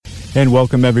And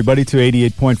welcome, everybody, to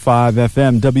 88.5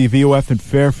 FM, WVOF in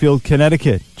Fairfield,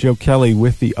 Connecticut. Joe Kelly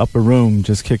with the Upper Room,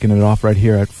 just kicking it off right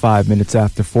here at 5 minutes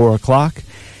after 4 o'clock.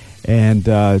 And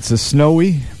it's a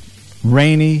snowy,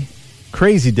 rainy,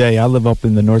 crazy day. I live up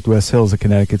in the Northwest Hills of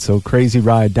Connecticut, so crazy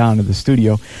ride down to the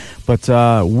studio. But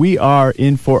we are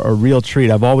in for a real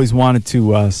treat. I've always wanted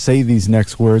to say these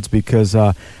next words because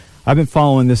I've been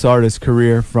following this artist's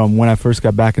career from when I first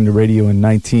got back into radio in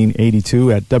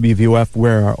 1982 at WVOF,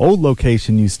 where our old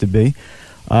location used to be.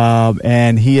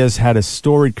 And he has had a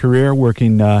storied career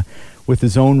working with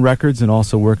his own records and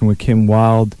also working with Kim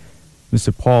Wilde,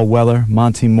 Mr. Paul Weller,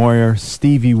 Monty Moyer,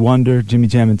 Stevie Wonder, Jimmy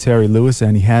Jam, and Terry Lewis.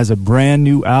 And he has a brand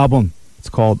new album. It's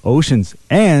called Oceans.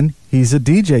 And he's a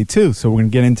DJ, too. So we're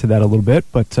going to get into that a little bit.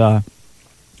 But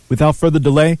without further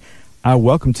delay, I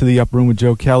welcome to the Upper Room with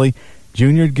Joe Kelly,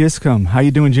 Junior Giscombe. How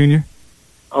you doing, Junior?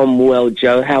 I'm well,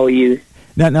 Joe. How are you?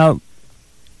 Now,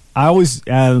 I always,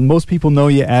 most people know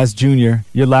you as Junior.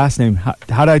 Your last name, how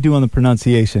did I do on the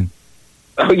pronunciation?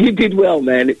 Oh, you did well,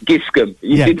 man. Giscombe.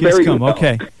 You did Giscombe, very well.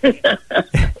 Okay.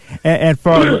 and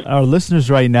for our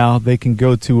listeners right now, they can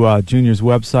go to Junior's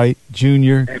website,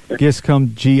 Junior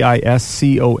Giscombe,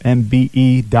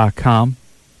 GISCOMBE.com.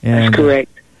 That's correct.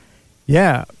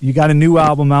 Yeah, you got a new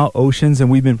album out, Oceans, and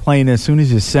we've been playing it as soon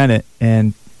as you sent it.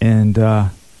 And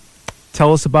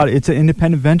tell us about it. It's an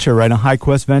independent venture, right? On High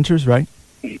Quest Ventures, right?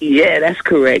 Yeah, that's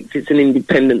correct. It's an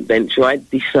independent venture. I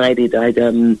decided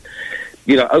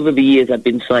over the years I've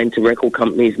been signed to record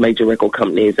companies, major record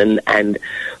companies, and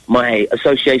my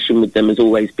association with them has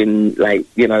always been like,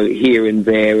 here and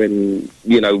there, and,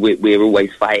 we're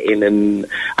always fighting. And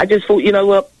I just thought, you know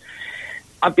what?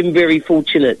 I've been very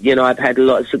fortunate. I've had a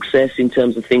lot of success in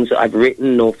terms of things that I've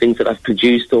written or things that I've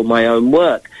produced or my own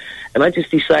work. And I just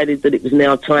decided that it was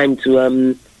now time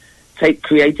to take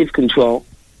creative control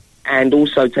and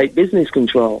also take business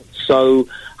control. So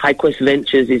High Quest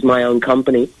Ventures is my own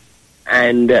company,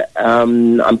 and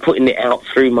I'm putting it out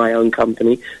through my own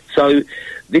company. So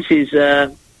this is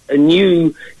a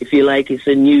new, if you like, it's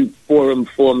a new forum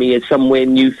for me. It's somewhere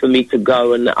new for me to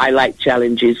go, and I like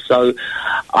challenges, so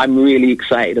I'm really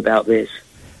excited about this.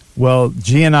 Well,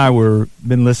 G and I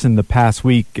been listening the past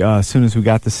week as soon as we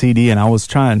got the CD, and I was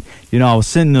trying, I was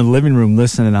sitting in the living room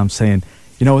listening, and I'm saying,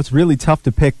 it's really tough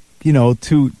to pick,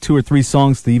 two or three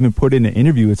songs to even put in an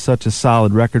interview. It's such a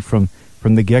solid record from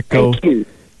the get-go. Thank you.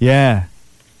 Yeah.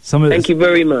 Thank you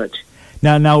very much.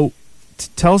 Now,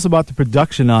 tell us about the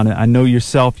production on it. I know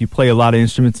yourself, you play a lot of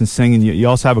instruments and sing, and you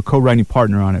also have a co-writing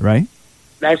partner on it, right?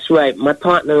 That's right. My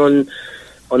partner on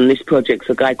this project's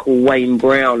a guy called Wayne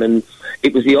Brown, and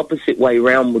it was the opposite way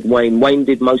around with Wayne. Wayne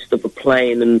did most of the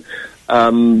playing, and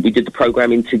we did the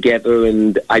programming together,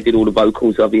 and I did all the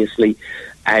vocals, obviously.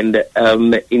 And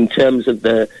in terms of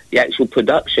the actual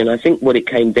production, I think what it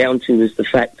came down to was the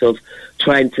fact of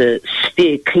trying to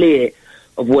steer clear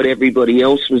of what everybody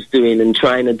else was doing and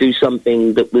trying to do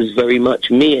something that was very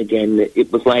much me again. It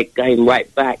was like going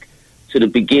right back to the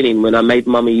beginning when I made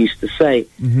Mama Used to Say.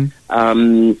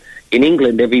 Mm-hmm. In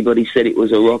England, everybody said it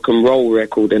was a rock and roll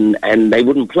record, and they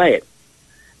wouldn't play it.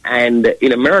 And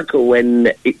in America,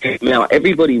 when it came out,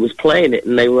 everybody was playing it,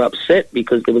 and they were upset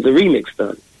because there was a remix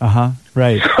done.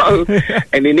 Right. So,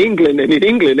 and in England,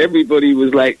 everybody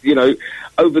was like,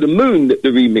 over the moon that the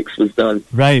remix was done.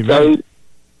 Right. So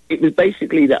it was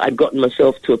basically that I'd gotten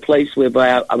myself to a place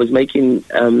whereby I was making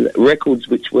records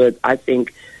which were, I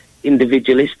think,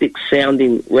 individualistic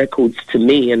sounding records to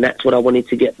me, and that's what I wanted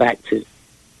to get back to.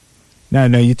 Now,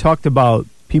 you talked about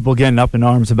people getting up in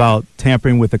arms about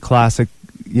tampering with the classic,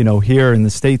 here in the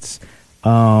States.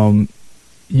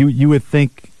 You would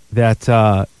think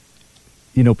that,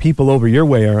 people over your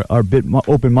way are a bit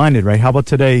open-minded, right? How about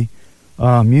today,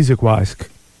 music-wise?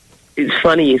 It's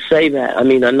funny you say that. I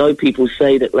mean, I know people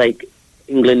say that, like,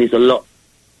 England is a lot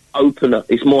opener.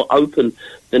 It's more open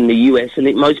than the US, and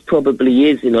it most probably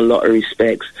is in a lot of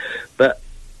respects. But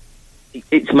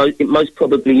it most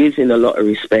probably is in a lot of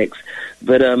respects.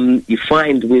 But you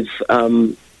find with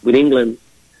England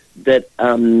that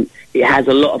it has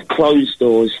a lot of closed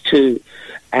doors too,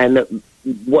 and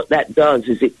what that does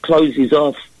is it closes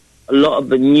off a lot of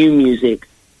the new music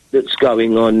that's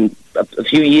going on. A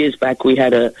few years back, we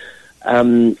had a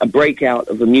breakout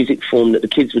of a music form that the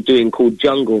kids were doing called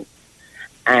Jungle,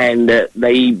 and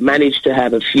they managed to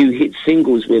have a few hit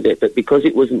singles with it, but because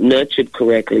it wasn't nurtured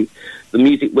correctly, the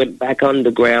music went back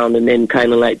underground and then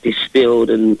kind of like distilled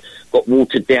and got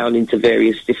watered down into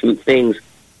various different things.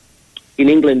 in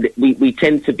England, we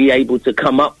tend to be able to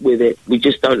come up with it. We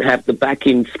just don't have the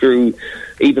backing through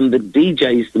even the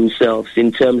DJs themselves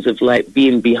in terms of like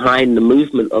being behind the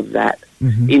movement of that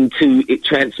into it,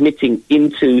 transmitting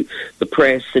into the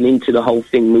press and into the whole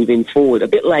thing moving forward. A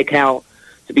bit like how,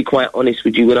 to be quite honest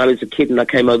with you, when I was a kid and I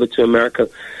came over to America,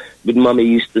 with Mummy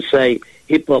used to say,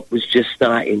 hip-hop was just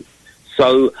starting.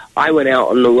 So I went out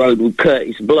on the road with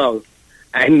Curtis Blow.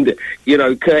 And, you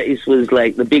know, Curtis was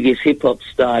like the biggest hip-hop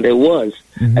star there was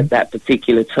at that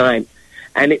particular time.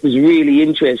 And it was really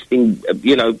interesting,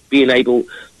 you know, being able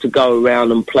to go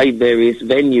around and play various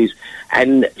venues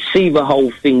and see the whole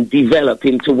thing develop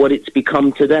into what it's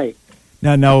become today.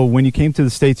 Now, when you came to the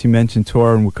States, you mentioned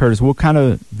touring with Curtis. What kind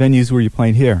of venues were you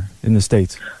playing here in the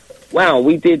States? Wow,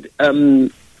 we did,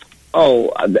 this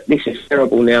is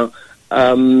terrible now,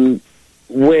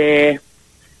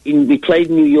 we played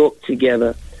New York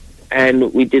together,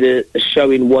 and we did a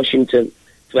show in Washington.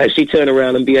 To actually turn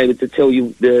around and be able to tell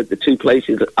you the two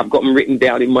places, I've got them written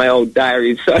down in my old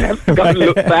diary, so I have to go and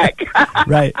look back.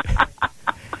 Right.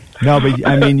 No, but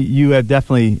I mean, you have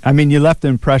definitely. I mean, you left an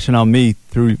impression on me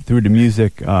through the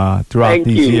music throughout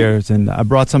these years, and I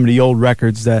brought some of the old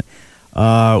records that.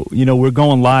 You know, we're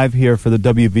going live here for the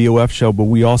WVOF show, but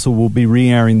we also will be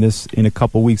re-airing this in a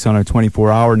couple weeks on our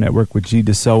 24-hour network with G.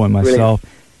 Deso and myself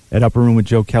at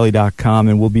UpperRoomWithJoeKelly.com,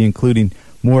 and we'll be including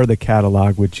more of the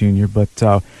catalog with Junior. But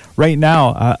right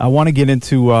now, I want to get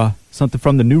into something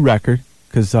from the new record,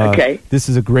 because this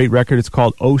is a great record. It's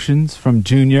called Oceans from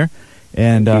Junior,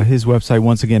 and his website,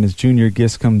 once again, is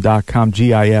JuniorGiscombe.com,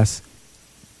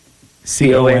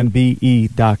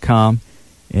 GISCOMBE.com.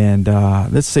 And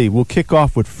let's see, we'll kick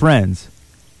off with Friends.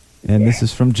 And this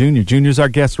is from Junior. Junior's our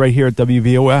guest right here at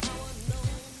WVOF.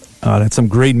 That's some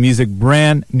great music,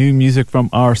 brand new music from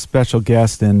our special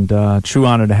guest, and true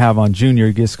honor to have on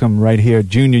Junior Giscombe right here.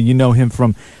 Junior, you know him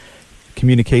from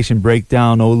Communication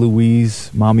Breakdown, Oh Louise,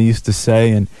 Mama Used to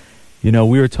Say, and you know,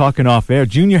 we were talking off air.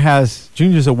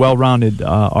 Junior's a well-rounded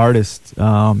artist.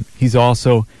 He's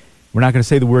also, we're not going to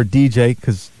say the word DJ,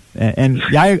 because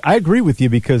I agree with you,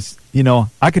 because you know,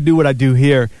 I could do what I do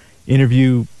here,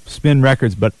 interview, spin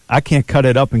records, but I can't cut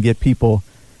it up and get people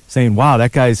saying, "Wow,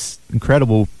 that guy's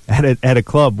incredible" at a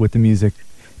club with the music.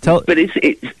 But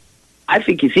I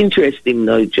think it's interesting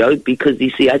though, Joe, because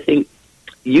you see, I think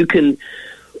you can.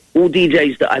 All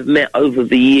DJs that I've met over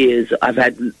the years, I've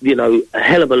had, you know, a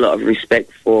hell of a lot of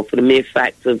respect for the mere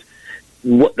fact of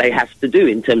what they have to do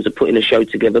in terms of putting a show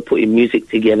together, putting music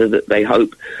together that they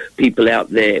hope people out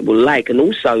there will like, and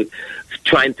also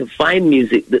trying to find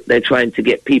music that they're trying to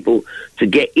get people to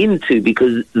get into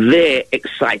because they're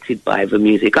excited by the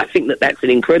music. I think that that's an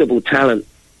incredible talent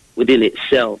within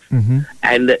itself.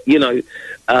 And, you know,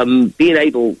 being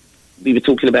able, we were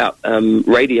talking about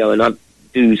radio, and I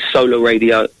do solo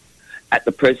radio at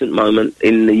the present moment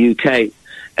in the UK,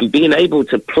 and being able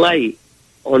to play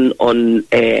on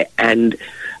air and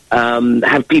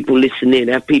have people listen in,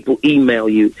 have people email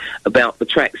you about the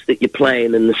tracks that you're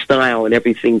playing and the style and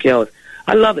everything else.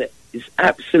 I love it. It's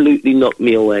absolutely knocked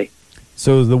me away.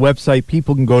 So the website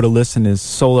people can go to listen is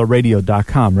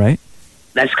solarradio.com, right?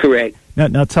 That's correct.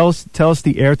 Now tell us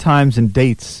the air times and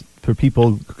dates for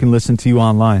people who can listen to you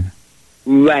online.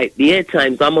 Right. The air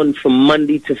times, I'm on from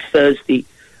Monday to Thursday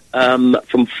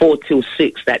from 4 till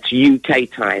 6. That's UK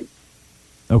time.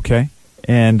 Okay.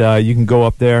 And you can go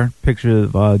up there, picture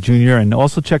of Junior, and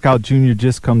also check out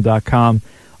JuniorGiscombe.com,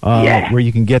 where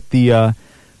you can get the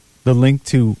link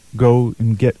to go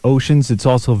and get Oceans. It's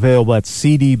also available at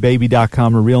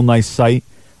cdbaby.com, a real nice site,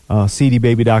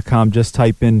 cdbaby.com. Just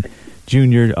type in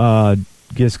Junior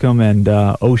Giscombe and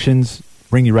Oceans,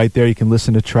 bring you right there. You can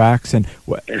listen to tracks. And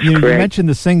you mentioned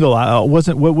the single.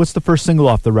 What's the first single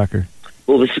off the record?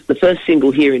 Well, the first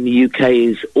single here in the UK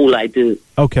is All I Do.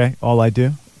 Okay, All I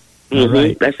Do.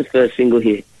 Right. That's the first single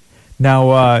here.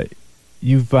 Now,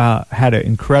 you've had an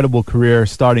incredible career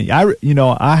starting.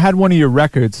 I had one of your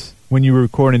records when you were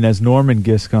recording as Norman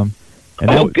Giscombe,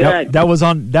 and that was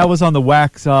on the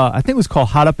wax. I think it was called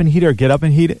Hot Up and Heat or Get Up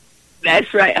and Heat It.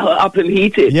 That's right, Hot Up and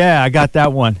Heated. Yeah, I got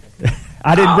that one.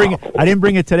 I didn't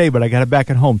bring it today, but I got it back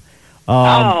at home.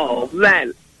 Oh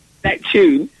man, that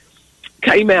tune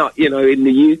came out, in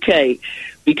the UK.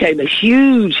 Became a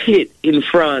huge hit in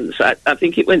France. I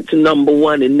think it went to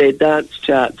 #1 in their dance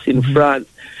charts in France.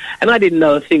 And I didn't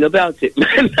know a thing about it,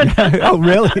 man. Oh,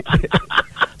 really?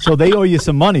 So they owe you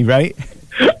some money, right?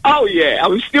 Oh, yeah.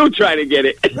 I'm still trying to get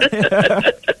it.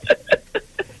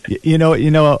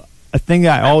 A thing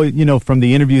I always, from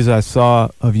the interviews I saw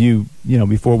of you,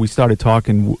 before we started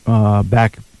talking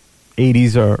back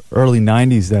 80s or early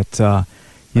 90s, that,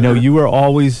 You know, you were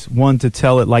always one to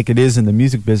tell it like it is in the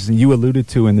music business. You alluded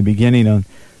to in the beginning on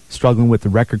struggling with the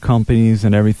record companies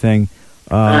and everything.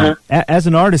 As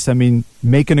an artist, I mean,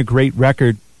 making a great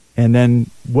record, and then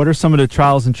what are some of the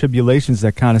trials and tribulations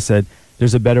that kind of said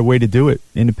there's a better way to do it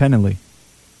independently?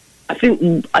 I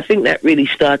think that really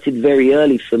started very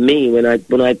early for me when I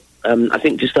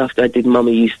think just after I did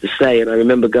Mama Used to Say, and I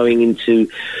remember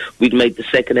we'd made the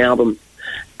second album,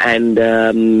 and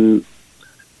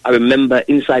I remember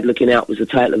Inside Looking Out was the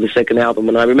title of the second album,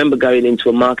 and I remember going into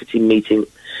a marketing meeting,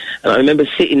 and I remember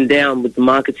sitting down with the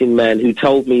marketing man who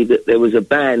told me that there was a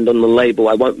band on the label.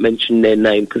 I won't mention their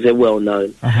name because they're well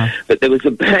known, but there was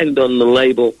a band on the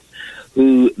label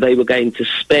who they were going to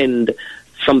spend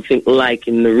something like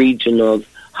in the region of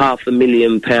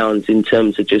 £500,000 in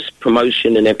terms of just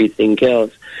promotion and everything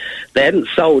else. They hadn't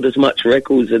sold as much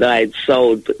records as I had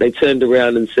sold, but they turned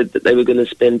around and said that they were going to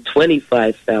spend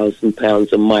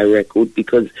 £25,000 on my record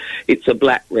because it's a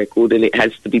black record and it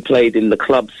has to be played in the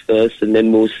clubs first, and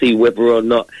then we'll see whether or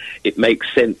not it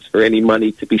makes sense for any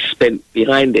money to be spent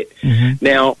behind it.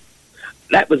 Now,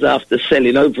 that was after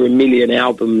selling over 1 million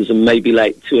albums and maybe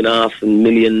like 2.5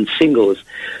 million singles.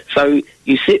 So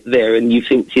you sit there and you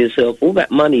think to yourself, all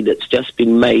that money that's just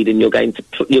been made, and you're going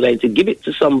to give it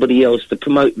to somebody else to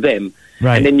promote them,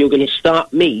 right, and then you're going to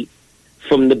start me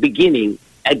from the beginning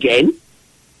again.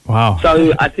 Wow.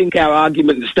 So I think our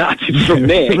argument started from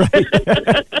there.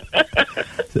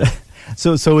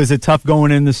 So is it tough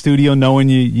going in the studio knowing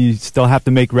you still have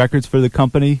to make records for the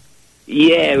company?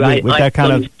 Yeah, right. With that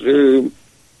kind of...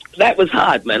 That was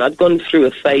hard, man. I'd gone through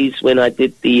a phase when I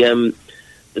did the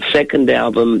second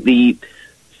album. The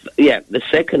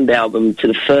second album to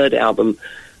the third album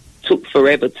took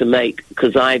forever to make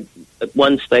because I, at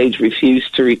one stage,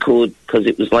 refused to record because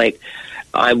it was like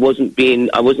I wasn't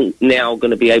now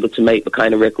going to be able to make the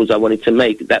kind of records I wanted to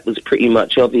make. That was pretty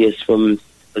much obvious from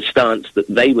the stance that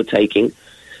they were taking,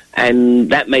 and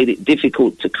that made it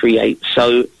difficult to create.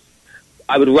 So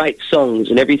I would write songs,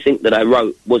 and everything that I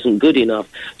wrote wasn't good enough.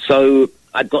 So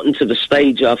I'd gotten to the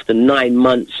stage after 9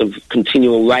 months of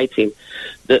continual writing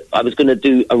that I was going to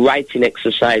do a writing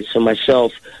exercise for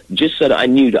myself just so that I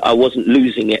knew that I wasn't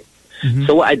losing it.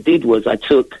 So what I did was I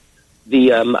took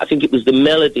the, I think it was the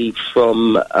melody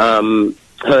from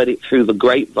Heard It Through the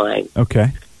Grapevine.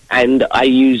 Okay. And I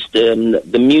used the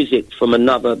music from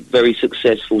another very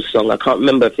successful song. I can't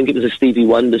remember. I think it was a Stevie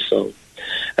Wonder song.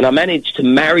 And I managed to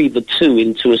marry the two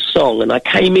into a song. And I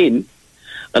came in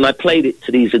and I played it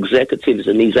to these executives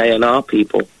and these A&R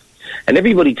people. And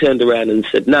everybody turned around and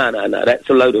said, no, that's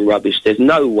a load of rubbish. There's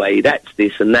no way. That's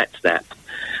this and that's that.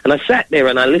 And I sat there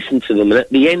and I listened to them. And at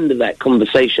the end of that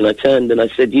conversation, I turned and I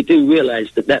said, you do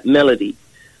realize that that melody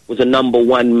was a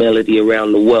 #1 melody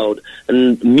around the world.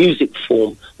 And music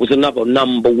form was another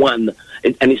 #1.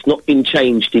 And it's not been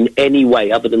changed in any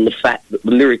way other than the fact that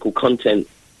the lyrical content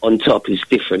on top is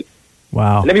different.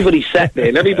 Wow. And everybody sat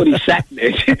there, everybody sat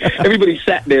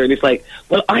there, and it's like,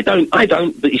 well, I don't,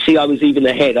 but you see, I was even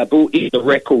ahead. I brought in the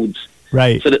records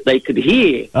right, so that they could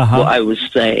hear what I was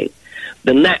saying.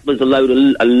 Then that was a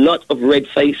lot of red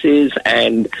faces,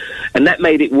 and that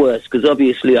made it worse, because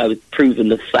obviously I was proving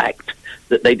the fact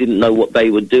that they didn't know what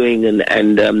they were doing,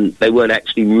 and they weren't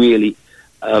actually really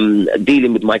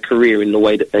dealing with my career in the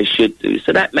way that they should do.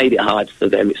 So that made it hard for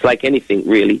them. It's like anything,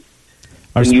 really.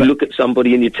 When you look at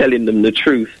somebody and you're telling them the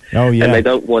truth, and they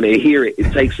don't want to hear it,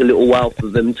 it takes a little while for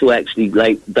them to actually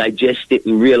digest it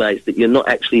and realize that you're not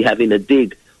actually having a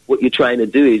dig. What you're trying to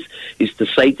do is to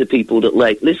say to people that,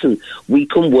 listen, we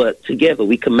can work together,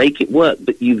 we can make it work,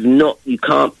 but you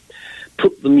can't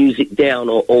put the music down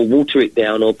or water it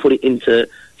down or put it into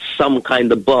some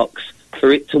kind of box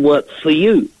for it to work for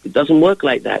you. It doesn't work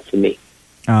like that for me.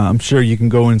 I'm sure you can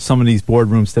go in some of these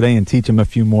boardrooms today and teach them a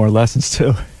few more lessons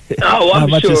too. Oh, I'm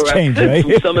much sure. has changed, right?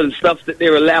 Some of the stuff that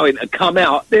they're allowing to come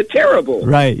out, they're terrible.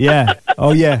 Right, yeah.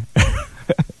 Oh, yeah.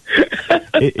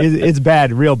 It's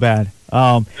bad, real bad.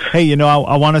 Hey,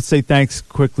 I want to say thanks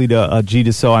quickly to G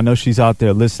DeSo. I know she's out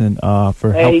there listening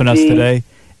for helping us today.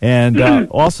 And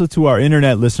also to our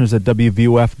internet listeners at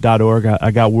WVOF.org.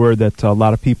 I got word that a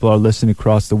lot of people are listening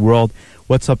across the world.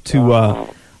 What's up to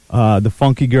the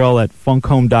funky girl at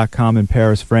funkhome.com in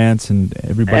Paris, France, and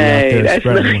everybody out there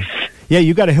spreading. Nice. Yeah,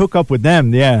 you got to hook up with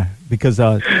them, because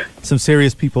some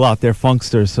serious people out there,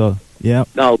 funksters. So, yeah.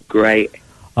 Oh, great.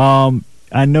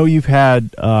 I know you've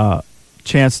had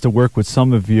chance to work with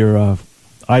some of your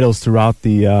idols throughout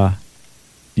the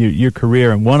your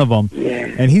career, and one of them,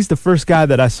 and he's the first guy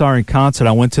that I saw in concert.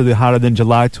 I went to the Hotter Than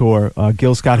July tour.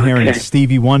 Gil Scott-Heron and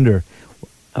Stevie Wonder,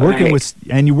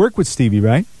 and you work with Stevie,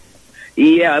 right?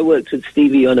 Yeah, I worked with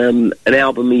Stevie on an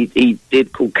album he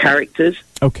did called Characters.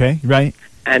 Okay, right.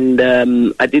 And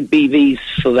I did BVs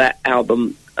for that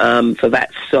album, for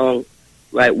that song,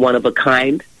 right, One of a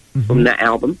Kind, from that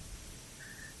album.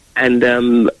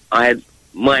 And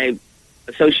my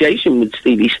association with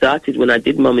Stevie started when I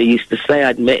did Mama Used to Say.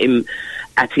 I'd met him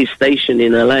at his station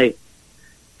in LA.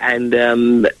 And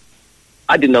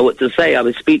I didn't know what to say. I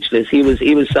was speechless. He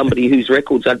was somebody whose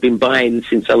records I'd been buying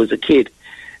since I was a kid.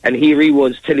 And here he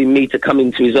was telling me to come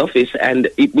into his office, and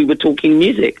we were talking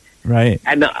music. Right.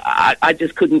 And I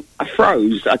just couldn't, I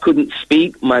froze. I couldn't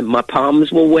speak. My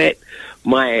palms were wet.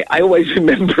 I always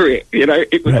remember it, you know,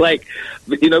 it was like,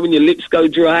 you know, when your lips go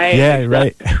dry. Yeah,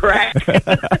 right. Crack.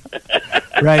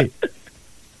 Right.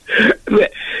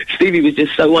 Stevie was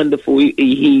just so wonderful.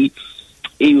 He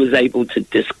was able to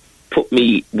just put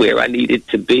me where I needed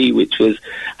to be, which was,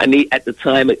 at the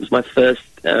time, it was my first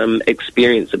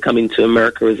experience of coming to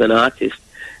America as an artist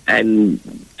and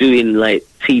doing like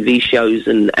TV shows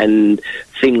and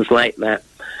things like that.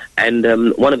 And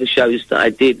one of the shows that I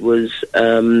did was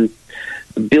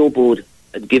Billboard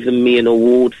had given me an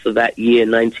award for that year,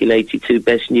 1982,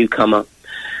 Best Newcomer.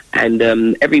 And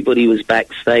everybody was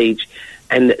backstage.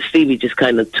 And Stevie just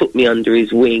kind of took me under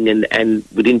his wing and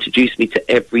would introduce me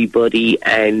to everybody.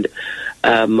 And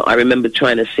I remember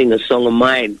trying to sing a song of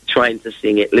mine, trying to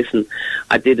sing it. Listen,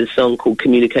 I did a song called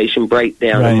Communication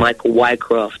Breakdown, and Michael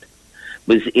Wycroft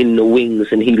was in the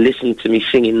wings, and he listened to me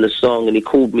singing the song, and he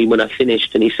called me when I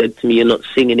finished, and he said to me, "You're not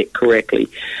singing it correctly."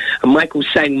 And Michael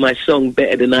sang my song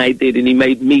better than I did, and he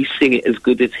made me sing it as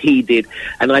good as he did,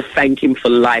 and I thank him for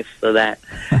life for that.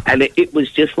 And it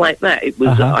was just like that. It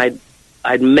was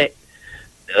I'd met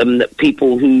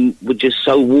people who were just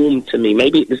so warm to me.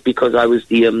 Maybe it was because I was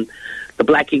the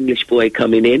black English boy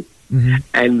coming in,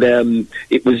 and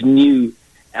it was new.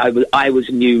 I was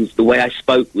new. The way I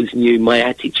spoke was new. My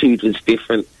attitude was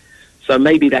different. So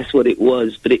maybe that's what it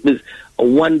was. But it was a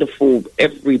wonderful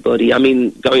everybody. I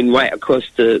mean, going right across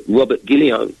to Robert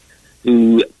Gilliam,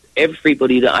 who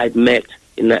everybody that I'd met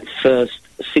in that first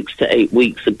 6 to 8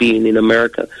 weeks of being in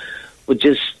America were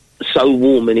just so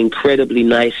warm and incredibly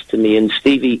nice to me. And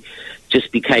Stevie just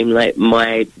became like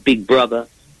my big brother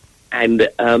and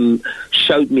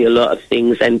showed me a lot of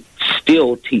things and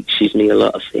still teaches me a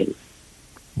lot of things.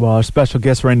 Well, our special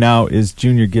guest right now is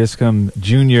Junior Giscombe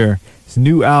Jr. His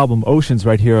new album, Oceans,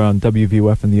 right here on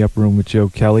WVOF in the Upper Room with Joe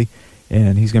Kelly.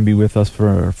 And he's going to be with us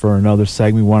for another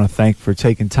segment. We want to thank for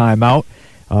taking time out.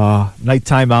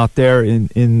 Nighttime out there in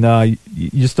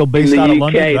you're still based out of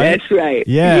London, right? That's right.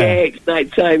 Yeah, it's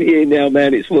nighttime here now,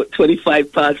 man. It's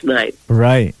 25 past 9.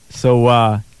 Right.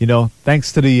 So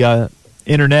thanks to the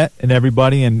internet and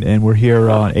everybody, and we're here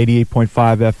on 88.5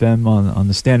 FM on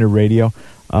the Standard Radio.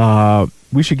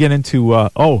 We should get into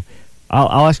I'll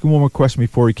ask you one more question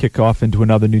before we kick off into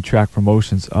another new track from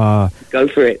Oceans. Go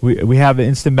for it. We have an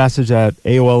instant message at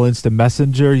AOL Instant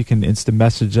Messenger. You can instant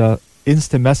message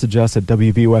us at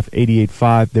WVOF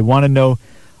 88.5. They want to know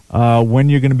when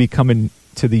you're going to be coming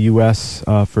to the U.S.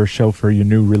 For a show for your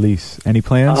new release. Any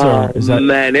plans? Or is that...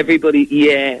 man, everybody,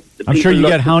 yeah. I'm sure you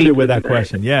get hounded with that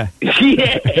question, yeah.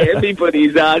 Yeah,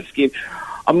 everybody's asking.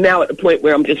 I'm now at the point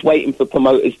where I'm just waiting for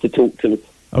promoters to talk to me.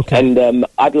 Okay. And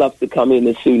I'd love to come in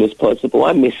as soon as possible.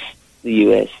 I miss the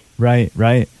U.S. Right.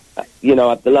 You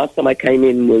know, the last time I came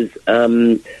in was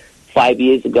 5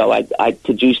 years ago. I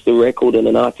produced a record and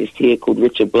an artist here called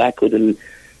Richard Blackwood, and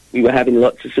we were having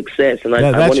lots of success. And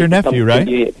that's your nephew, right?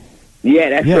 Yeah,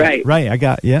 that's right.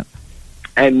 Right,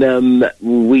 And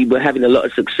we were having a lot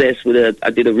of success with I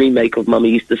did a remake of Mama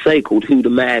Used to Say called Who the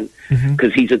Man,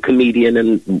 because he's a comedian,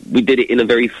 and we did it in a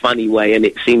very funny way, and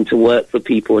it seemed to work for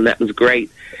people, and that was great.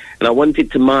 And I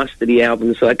wanted to master the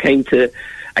album, so I came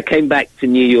back to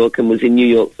New York and was in New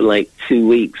York for like 2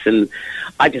 weeks, and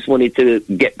I just wanted to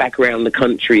get back around the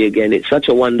country again. It's such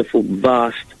a wonderful,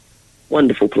 vast,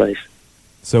 wonderful place.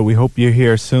 So we hope you're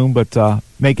here soon, but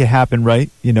make it happen,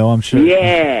 right? You know, I'm sure.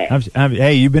 Yeah.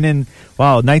 Hey, you've been in,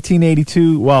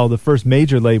 1982, the first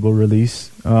major label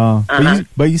release.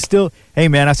 But you still, hey,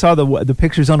 man, I saw the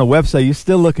pictures on the website. You're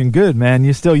still looking good, man.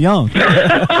 You're still young.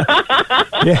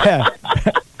 Yeah.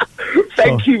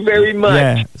 Thank you very much.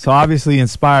 Yeah, so obviously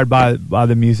inspired by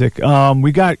the music.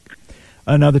 We got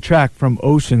another track from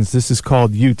Oceans. This is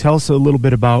called You. Tell us a little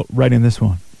bit about writing this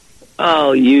one.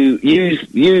 Oh, you.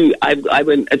 I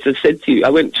went, as I said to you, I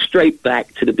went straight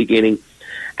back to the beginning.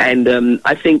 And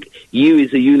I think You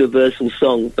is a universal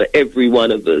song for every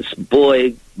one of us.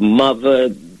 Boy, mother,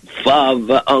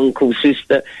 father, uncle,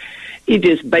 sister. You're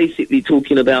just basically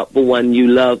talking about the one you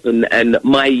love. And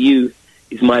my you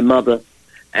is my mother.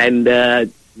 And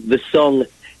the song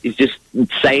is just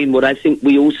saying what I think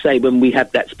we all say when we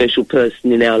have that special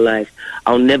person in our life.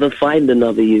 I'll never find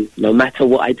another you, no matter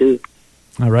what I do.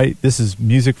 All right, this is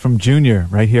music from Junior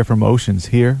right here from Oceans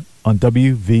here on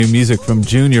WV. Music from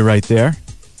Junior right there.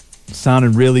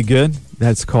 Sounding really good.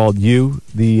 That's called You,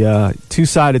 the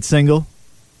two-sided single,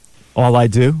 All I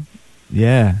Do.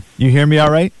 Yeah. You hear me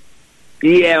all right?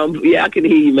 Yeah, I can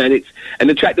hear you, man. And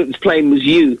the track that was playing was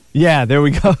You. Yeah, there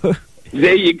we go.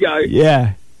 There you go.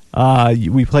 Yeah.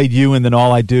 We played You, and then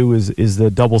All I Do is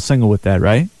the double single with that,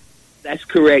 right? That's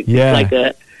correct. Yeah. It's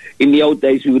like in the old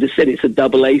days, we would have said it's a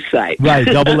double A side. Right,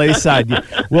 double A side. Yeah.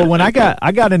 Well, when I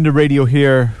got into radio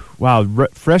here, wow,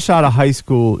 fresh out of high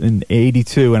school in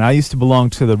 '82, and I used to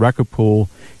belong to the record pool,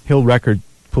 Hill Record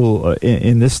Pool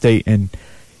in this state, and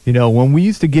you know, when we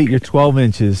used to get your 12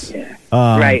 inches,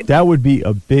 right, that would be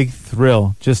a big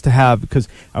thrill just to have, because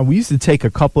we used to take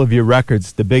a couple of your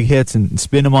records, the big hits, and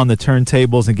spin them on the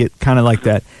turntables and get kind of like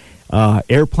that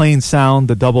airplane sound,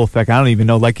 the double effect. I don't even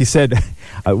know. Like you said,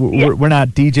 we're not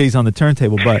DJs on the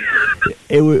turntable, but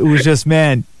it was just,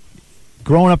 man,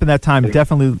 growing up in that time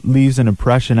definitely leaves an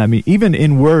impression. I mean, even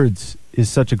In Words is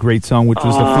such a great song, which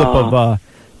was the flip of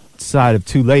side of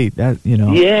Too Late. That, you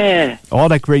know, yeah, all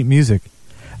that great music.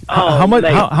 How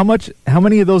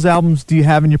many of those albums do you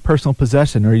have in your personal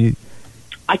possession? Or you?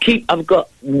 I've got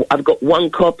one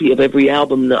copy of every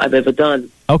album that I've ever done.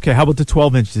 Okay, how about the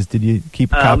 12 inches? Did you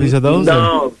keep copies of those?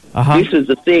 No, This is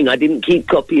the thing. I didn't keep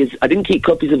copies of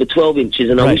the 12 inches,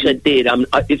 and I wish I did.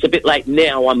 It's a bit like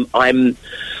now. I'm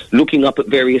looking up at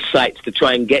various sites to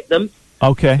try and get them.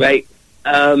 Okay, right.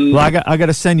 Well, I got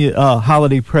to send you a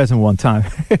holiday present one time.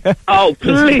 Oh,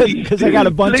 please, because I got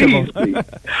a bunch of them. Please.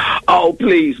 Oh,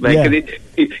 please, man. Yeah.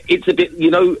 It's a bit,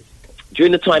 you know.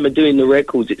 During the time of doing the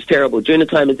records, it's terrible. During the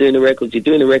time of doing the records, you're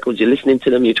doing the records, you're listening to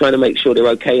them, you're trying to make sure they're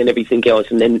okay and everything else,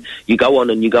 and then you go on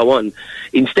and you go on.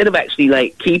 Instead of actually,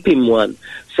 like, keeping one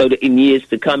so that in years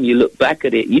to come you look back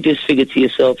at it, you just figure to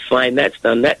yourself, fine, that's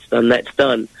done.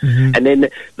 Mm-hmm. And then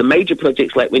the major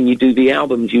projects, like when you do the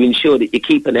albums, you ensure that you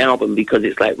keep an album because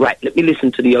it's like, right, let me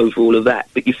listen to the overall of that.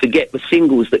 But you forget the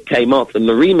singles that came off and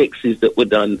the remixes that were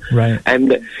done. Right.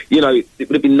 And, you know, it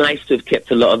would have been nice to have kept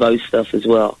a lot of those stuff as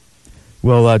well.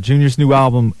 Well, Junior's new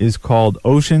album is called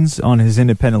Oceans on his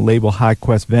independent label High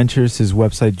Quest Ventures. His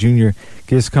website,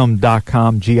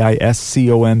 juniorgiscombe.com,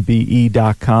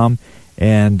 GISCOMBE.com.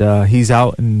 And he's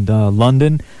out in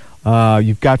London.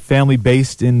 You've got family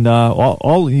based in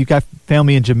you've got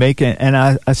family in Jamaica, and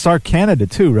I saw Canada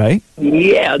too, right?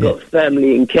 Yeah, I got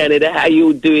family in Canada. How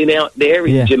you doing out there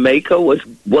in Jamaica? What's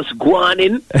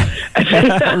guanin?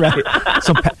 Right.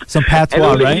 Some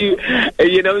patois, right?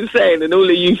 You know what I'm saying? And all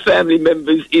of you family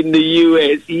members in the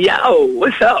US, yo,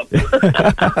 what's up?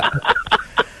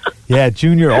 Yeah,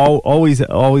 Junior, always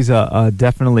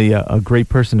definitely a great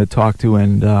person to talk to,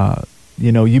 and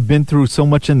you know, you've been through so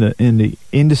much in the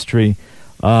industry.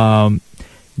 Now,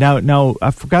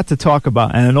 I forgot to talk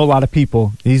about, and I know a lot of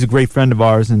people, he's a great friend of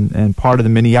ours and part of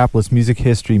the Minneapolis music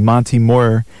history, Monty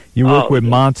Moyer. You work with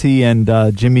Monty and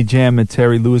Jimmy Jam and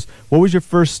Terry Lewis. What was your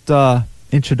first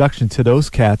introduction to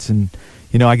those cats? And,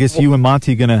 you know, I guess you and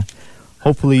Monty are going to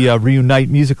hopefully reunite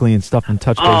musically and stuff and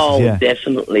touch bases. Oh,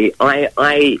 definitely.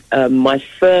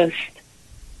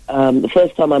 The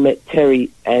first time I met Terry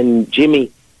and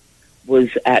Jimmy was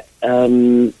at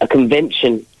a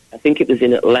convention. I think it was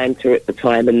in Atlanta at the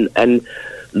time, and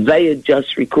they had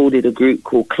just recorded a group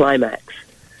called Climax,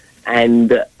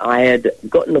 and I had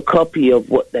gotten a copy of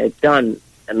what they'd done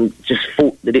and just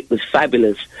thought that it was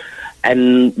fabulous.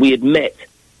 And we had met,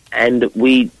 and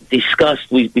we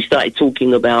discussed, we started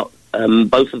talking about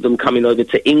both of them coming over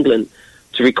to England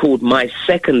to record my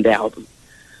second album.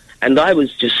 And I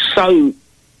was just so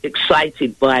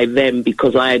excited by them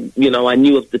because I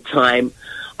knew of the time,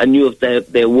 I knew of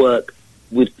their work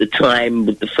with the time,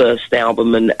 with the first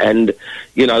album, and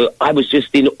you know, I was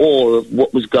just in awe of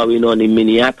what was going on in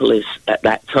Minneapolis at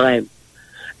that time.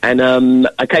 And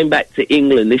I came back to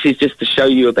England. This is just to show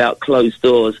you about closed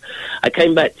doors. I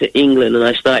came back to England and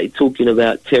I started talking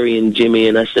about Terry and Jimmy,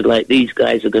 and I said, like, these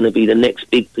guys are going to be the next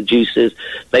big producers.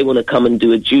 They want to come and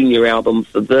do a junior album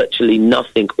for virtually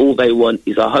nothing. All they want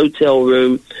is a hotel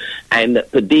room and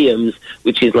per diems,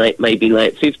 which is like maybe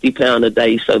like £50 a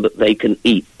day so that they can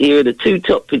eat. Here are the two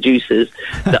top producers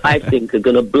that I think are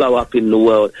going to blow up in the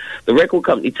world. The record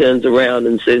company turns around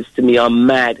and says to me, I'm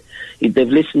mad. They've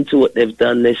listened to what they've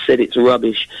done. They said it's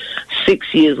rubbish.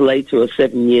 6 years later or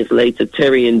 7 years later,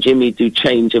 Terry and Jimmy do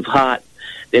Change of Heart.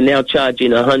 They're now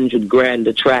charging $100,000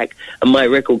 a track. And my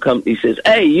record company says,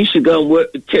 hey, you should go and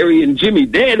work with Terry and Jimmy.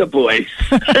 They're the boys.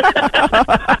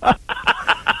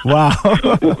 Wow.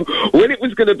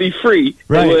 was going to be free,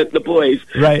 Right. they weren't the boys.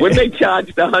 Right. When they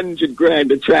charged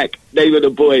 $100,000 a track, they were the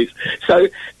boys. So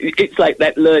it's like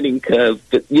that learning curve.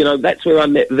 But, you know, that's where I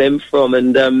met them from.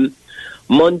 And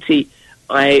Monty,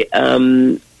 I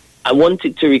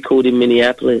wanted to record in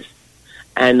Minneapolis.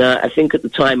 And I think at the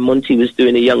time Monty was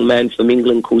doing a young man from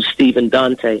England called Stephen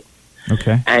Dante.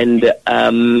 Okay. And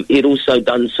he'd also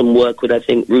done some work with, I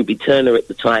think, Ruby Turner at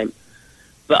the time.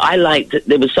 But I liked it.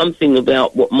 There was something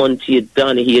about what Monty had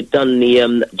done. He had done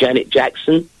the Janet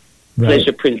Jackson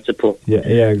Pleasure Principle. Yeah,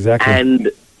 exactly.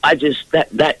 And I just,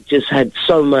 that just had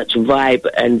so much vibe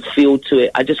and feel to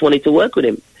it. I just wanted to work with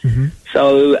him. Mm-hmm.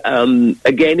 So,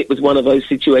 again, it was one of those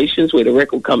situations where the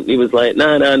record company was like,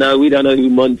 no, we don't know who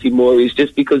Monty Moore is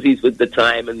just because he's with the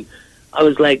time. And I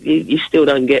was like, you still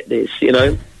don't get this, you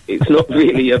know? It's not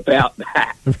really about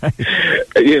that, Right.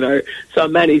 you know? So I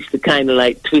managed to kind of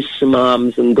like twist some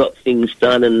arms and got things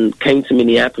done and came to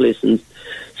Minneapolis and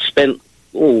spent,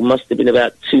 must have been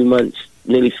about 2 months,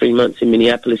 nearly 3 months in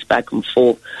Minneapolis, back and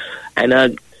forth. And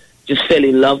I just fell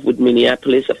in love with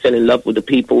Minneapolis. I fell in love with the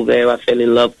people there. I fell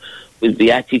in love with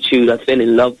the attitude. I fell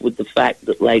in love with the fact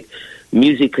that, like,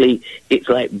 musically, it's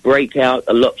like breakout.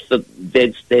 A lot for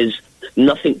there's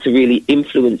nothing to really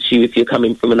influence you if you're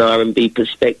coming from an R&B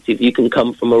perspective. You can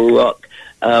come from a rock,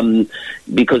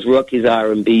 because rock is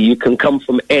R&B. You can come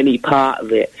from any part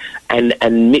of it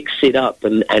and mix it up.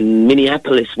 And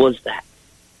Minneapolis was that.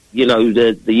 You know,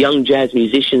 the young jazz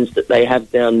musicians that they have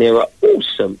down there are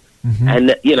awesome. Mm-hmm.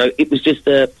 And, you know, it was just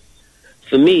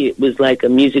for me, it was like a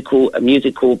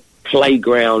musical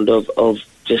playground of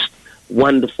just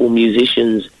wonderful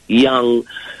musicians, young,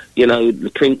 you know, the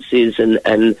Princes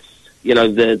and you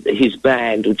know, his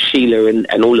band with Sheila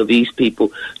and all of these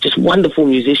people, just wonderful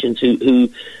musicians who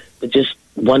were just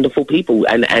wonderful people.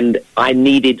 And I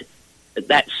needed, at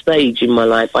that stage in my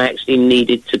life, I actually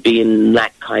needed to be in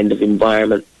that kind of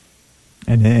environment.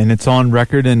 And it's on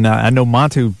record, and I know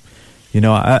Monty. You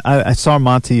know, I saw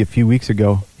Monty a few weeks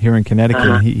ago here in Connecticut.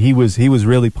 Uh-huh. And he was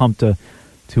really pumped to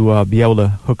be able to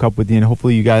hook up with you, and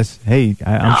hopefully you guys. Hey,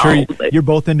 I'm sure you're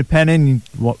both independent.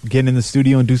 And get in the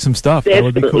studio and do some stuff.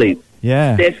 Definitely. That would be cool.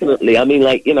 Yeah, definitely. I mean,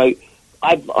 like, you know,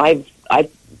 I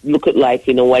look at life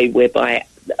in a way whereby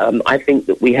I think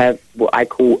that we have what I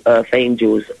call earth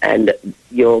angels, and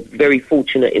you're very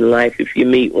fortunate in life if you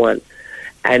meet one.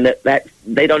 And that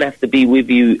they don't have to be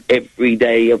with you every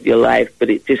day of your life,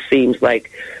 but it just seems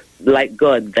like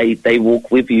God, they walk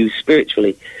with you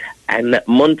spiritually. And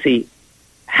Monty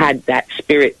had that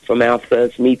spirit from our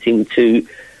first meeting to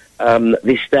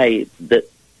this day that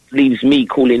leaves me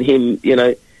calling him, you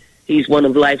know, he's one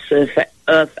of life's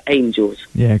earth angels.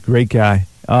 Yeah, great guy.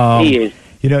 He is.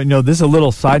 You know, this is a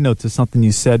little side note to something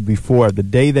you said before. The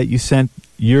day that you sent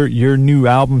your new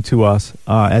album to us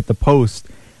at the Post,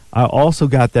 I also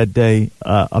got that day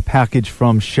a package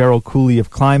from Cheryl Cooley of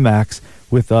Climax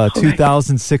with a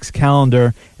 2006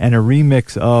 calendar and a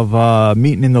remix of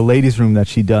Meeting in the Ladies' Room that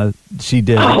she did.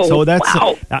 Oh, so that's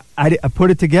wow. I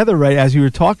put it together right as you were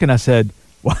talking. I said,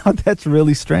 "Wow, that's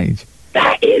really strange."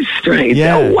 That is strange.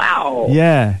 Yeah. Oh, wow.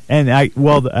 Yeah, and I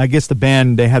guess the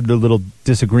band, they had their little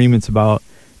disagreements about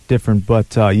different,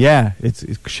 but yeah, it's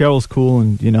Cheryl's cool,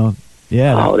 and you know,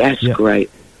 yeah. Oh, that's great.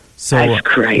 So that's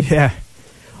great. Yeah.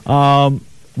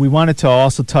 We wanted to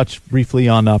also touch briefly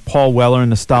on Paul Weller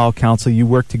and the Style Council. You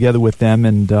worked together with them,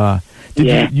 and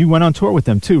you went on tour with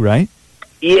them too, right?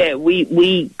 Yeah,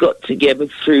 we got together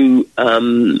through.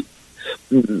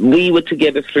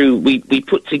 We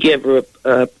put together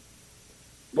a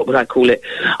what would I call it?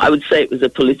 I would say it was a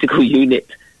political unit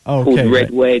called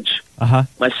Red Wedge. Uh-huh.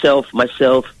 Myself,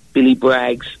 Billy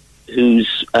Braggs,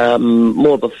 who's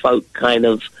more of a folk kind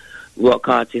of rock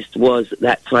artist was at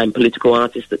that time, political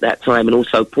artist at that time, and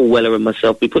also Paul Weller and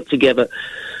myself. We put together,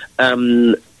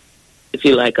 if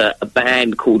you like, a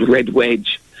band called Red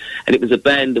Wedge, and it was a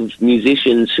band of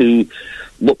musicians who,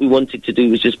 what we wanted to do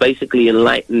was just basically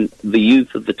enlighten the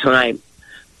youth of the time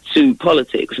to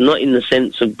politics, not in the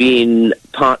sense of being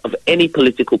part of any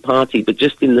political party, but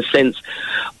just in the sense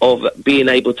of being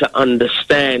able to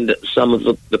understand some of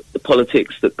the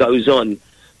politics that goes on,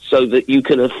 so that you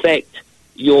can affect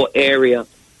your area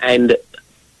and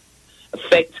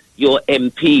affect your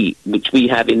MP, which we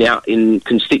have in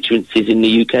constituencies in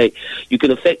the UK. You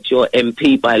can affect your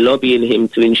MP by lobbying him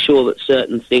to ensure that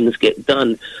certain things get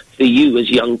done for you as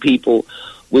young people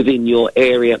within your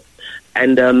area.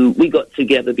 And we got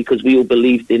together because we all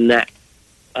believed in that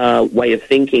way of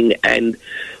thinking, and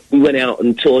we went out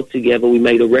and toured together. We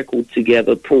made a record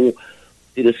together. Paul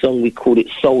did a song, we called it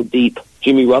Soul Deep.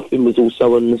 Jimmy Ruffin was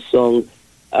also on the song.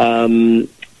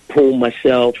 Paul,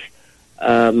 myself,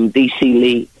 DC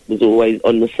Lee, was always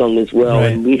on the song as well.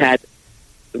 Right. And we had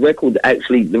the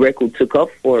record took off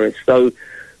for us. So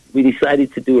we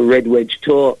decided to do a Red Wedge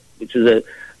tour, which was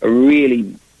a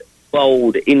really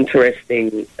bold,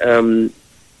 interesting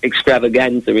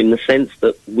extravaganza, in the sense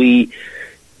that we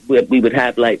would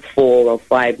have like 4 or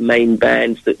 5 main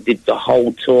bands that did the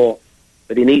whole tour.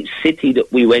 But in each city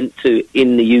that we went to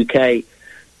in the UK,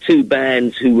 2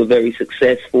 bands who were very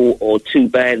successful, or 2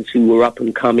 bands who were up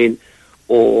and coming,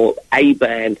 or a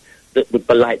band that would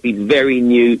be very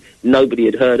new, nobody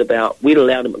had heard about, we'd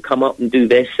allow them to come up and do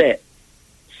their set.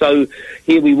 So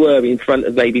here we were in front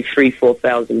of maybe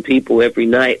 3,000-4,000 people every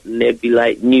night, and there'd be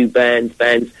like new bands,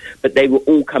 but they were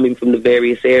all coming from the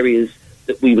various areas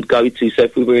that we would go to. So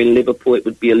if we were in Liverpool, it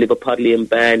would be a Liverpudlian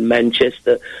band,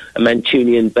 Manchester, a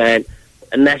Mancunian band,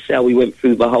 and that's how we went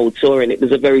through the whole tour, and it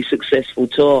was a very successful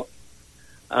tour.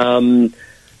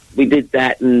 We did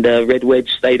that, and Red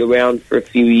Wedge stayed around for a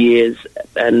few years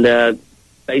and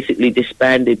basically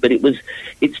disbanded. But it was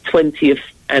its 20th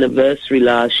anniversary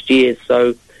last year,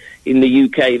 so in the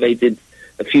UK they did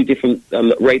a few different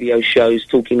radio shows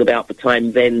talking about the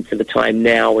time then to the time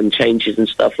now and changes and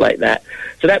stuff like that.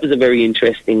 So that was a very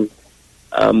interesting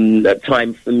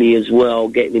time for me as well,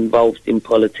 getting involved in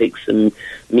politics and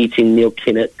meeting Neil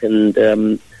Kinnock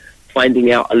and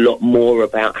finding out a lot more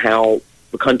about how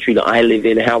the country that I live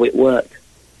in, how it worked.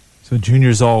 So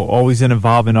Junior's always an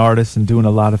evolving artist and doing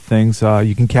a lot of things.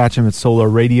 You can catch him at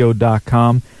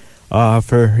solarradio.com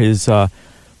for his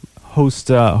host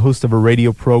of a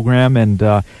radio program. And,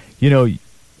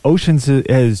 Oceans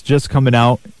is just coming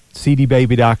out,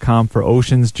 cdbaby.com for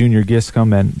Oceans, Junior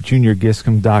Giscombe, and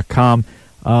juniorgiscombe.com.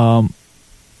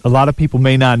 A lot of people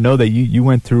may not know that you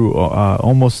went through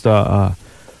almost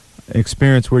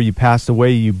experience where you passed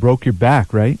away. You broke your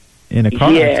back, right? In a car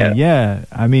accident. Yeah.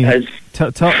 I mean,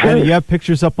 you have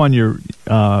pictures up on your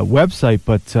website,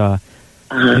 but, I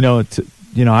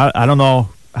don't know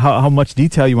how much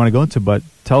detail you want to go into, but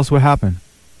tell us what happened.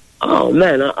 Oh,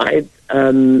 man,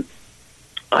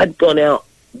 I'd gone out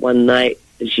one night,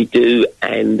 as you do,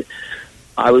 and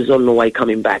I was on the way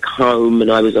coming back home,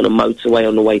 and I was on a motorway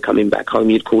on the way coming back home.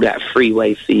 You'd call that a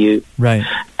freeway for you. Right.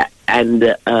 And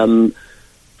the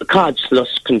car just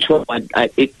lost control.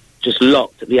 It just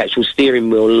locked. The actual steering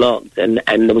wheel locked, and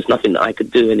there was nothing that I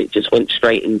could do, and it just went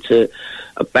straight into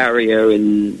a barrier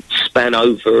and span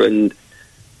over, and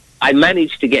I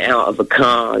managed to get out of the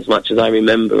car, as much as I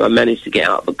remember. I managed to get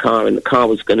out of the car, and the car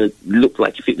was going to look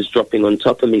like if it was dropping on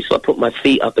top of me, so I put my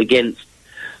feet up against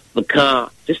the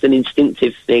car, just an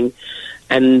instinctive thing,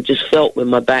 and just felt when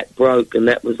my back broke, and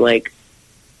that was like,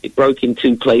 it broke in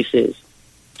 2 places.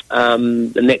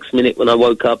 The next minute when I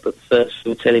woke up, at first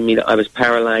they were telling me that I was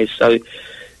paralyzed, so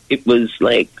it was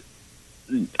like,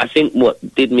 I think what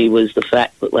did me was the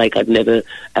fact that, like, I'd never,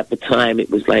 at the time, it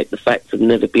was like the fact of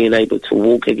never being able to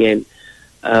walk again.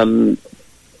 The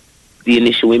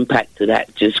initial impact of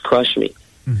that just crushed me.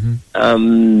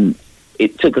 Mm-hmm.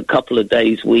 It took a couple of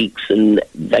days, weeks, and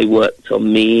they worked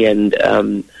on me, and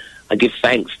I give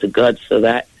thanks to God for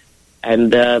that.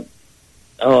 And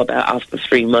about after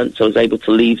 3 months, I was able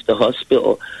to leave the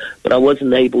hospital, but I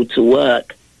wasn't able to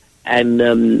work.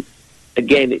 And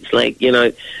again, it's like,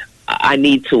 I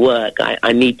need to work.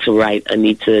 I need to write. I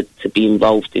need to be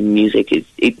involved in music.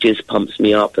 It just pumps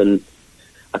me up, and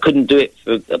I couldn't do it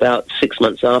for about 6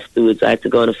 months afterwards. I had to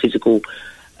go on a physical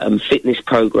fitness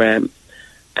program,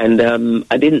 and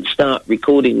I didn't start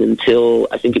recording until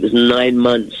I think it was 9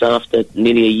 months after,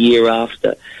 nearly a year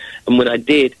after. And when I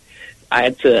did, I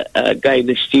had to go in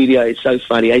the studio. It's so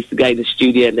funny. I used to go in the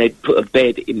studio, and they'd put a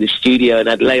bed in the studio, and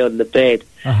I'd lay on the bed,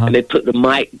 and they'd put the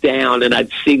mic down, and I'd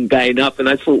sing going up, and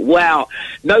I thought, wow,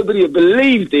 nobody would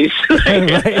believe this.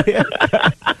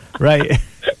 Right.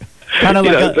 Kind of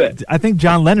like, I think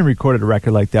John Lennon recorded a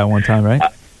record like that one time, right?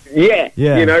 Yeah.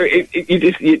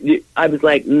 I was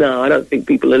like, no, I don't think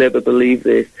people will ever believe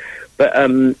this. But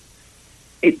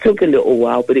it took a little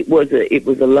while, but it was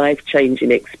a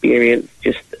life-changing experience,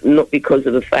 just not because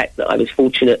of the fact that I was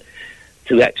fortunate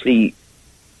to actually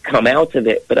come out of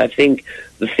it, but I think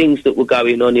the things that were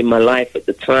going on in my life at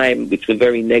the time, which were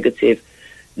very negative,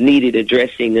 needed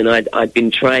addressing, and I'd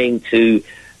been trying to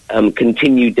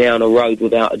continue down a road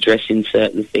without addressing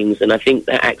certain things, and I think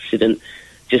that accident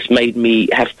just made me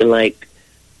have to, like,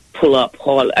 pull up,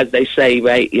 as they say,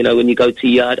 right, when you go to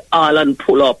yard, I'll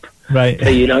pull up. Right.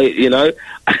 So,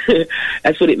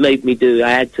 that's what it made me do.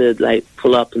 I had to, like,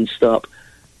 pull up and stop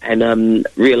and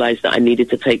realize that I needed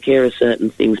to take care of certain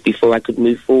things before I could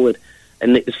move forward.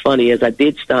 And it was funny, as I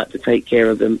did start to take care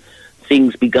of them,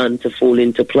 things began to fall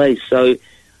into place. So,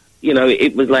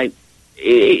 it was like,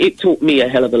 it taught me a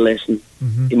hell of a lesson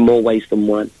in more ways than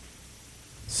one.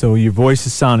 So your voice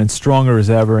is sounding stronger as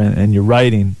ever, and you're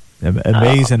writing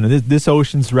amazing. This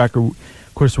Oceans record,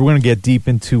 of course, we're going to get deep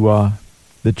into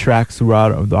the tracks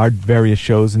throughout our various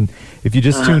shows. And if you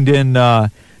just tuned in,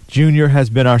 Junior has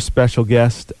been our special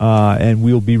guest, and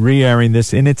we'll be re-airing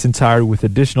this in its entirety with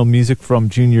additional music from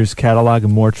Junior's catalog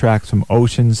and more tracks from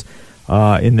Oceans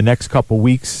in the next couple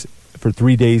weeks for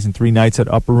 3 days and 3 nights at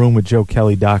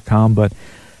upperroomwithjoekelly.com. But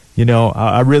you know,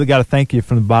 I really got to thank you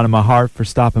from the bottom of my heart for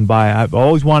stopping by. I've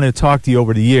always wanted to talk to you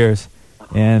over the years,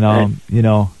 and you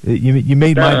know, you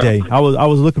made my day. I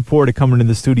was looking forward to coming to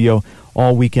the studio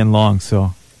all weekend long.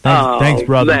 So thanks,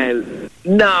 brother. Man.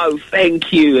 No,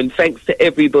 thank you, and thanks to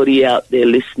everybody out there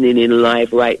listening in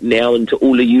live right now, and to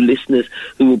all of you listeners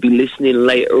who will be listening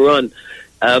later on.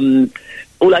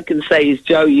 All I can say is,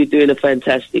 Joe, you're doing a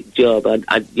fantastic job.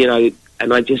 You know,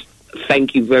 and I just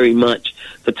thank you very much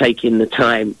for taking the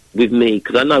time with me,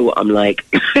 because I know what I'm like.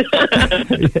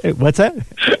 What's that?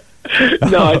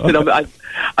 No, I said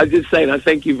I'm just saying I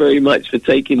thank you very much for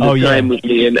taking the time with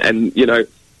me, and you know,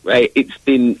 right,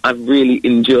 I've really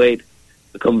enjoyed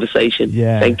the conversation.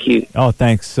 Yeah. Thank you. Oh,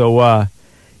 thanks. So, I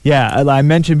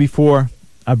mentioned before,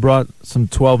 I brought some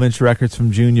 12-inch records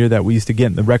from Junior that we used to get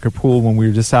in the record pool when we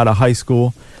were just out of high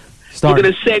school. You're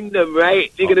going to send them, right?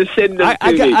 You're going to send them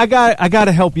to me. I got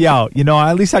to help you out. You know,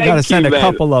 at least I got to send a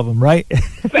couple of them, right?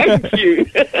 Thank you.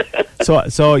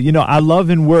 So you know, I love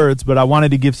In Words, but I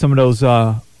wanted to give some of those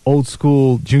old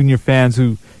school Junior fans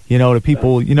who, you know, the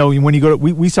people, you know, when you go to,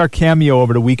 we saw Cameo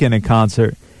over the weekend in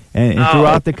concert, and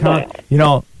throughout the you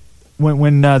know,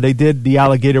 when they did the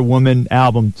Alligator Woman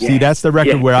album, see, that's the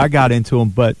record where I got into them,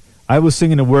 but I was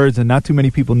singing the words, and not too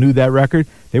many people knew that record.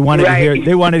 They wanted to hear.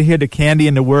 They wanted to hear the Candy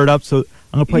and the Word Up. So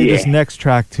I'm gonna play this next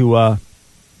track to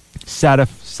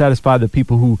satisfy the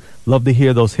people who love to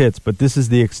hear those hits. But this is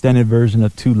the extended version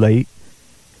of Too Late,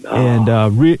 and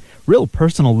real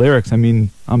personal lyrics. I mean,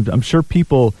 I'm sure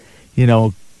people, you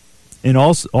know, in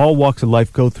all walks of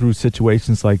life go through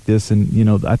situations like this, and you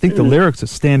know, I think the lyrics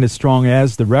stand as strong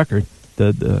as the record,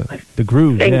 the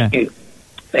groove.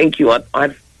 Thank you.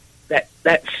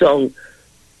 That song,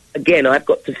 again, I've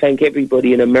got to thank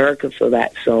everybody in America for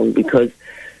that song, because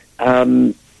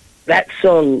that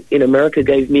song in America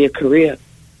gave me a career,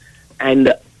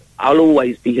 and I'll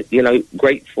always be, you know,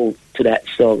 grateful to that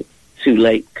song, Too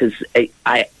Late, because it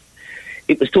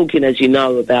was talking, as you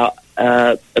know, about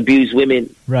abused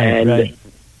women, and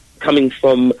coming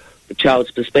from the child's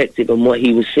perspective and what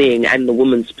he was seeing, and the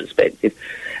woman's perspective.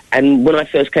 And when I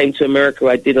first came to America,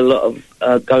 I did a lot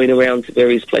of going around to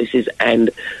various places and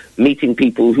meeting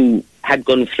people who had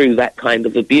gone through that kind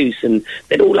of abuse. And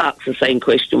they'd all ask the same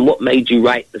question: what made you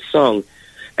write the song?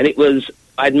 And it was,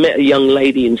 I'd met a young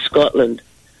lady in Scotland,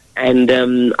 and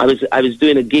I was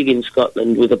doing a gig in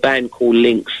Scotland with a band called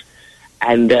Lynx.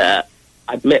 And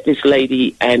I'd met this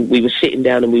lady, and we were sitting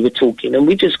down and we were talking, and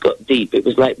we just got deep. It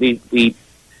was like we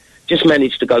just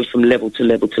managed to go from level to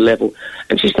level to level.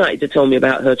 And she started to tell me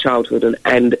about her childhood,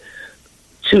 and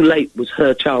Too Late was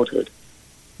her childhood.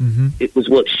 Mm-hmm. It was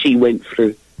what she went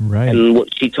through, and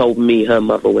what she told me her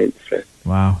mother went through.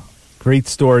 Wow. Great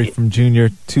story from Junior,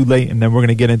 Too Late, and then we're going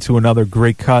to get into another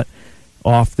great cut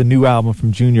off the new album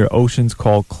from Junior, Oceans,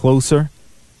 called Closer.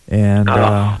 And,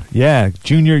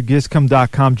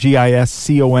 JuniorGiscombe.com,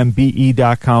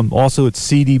 GISCOMBE.com. Also,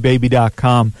 it's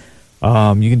CDBaby.com.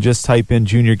 You can just type in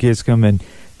Junior Giscombe, and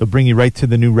they'll bring you right to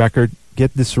the new record.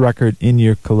 Get this record in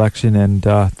your collection, and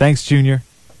thanks, Junior.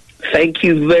 Thank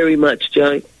you very much,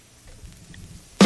 Joe.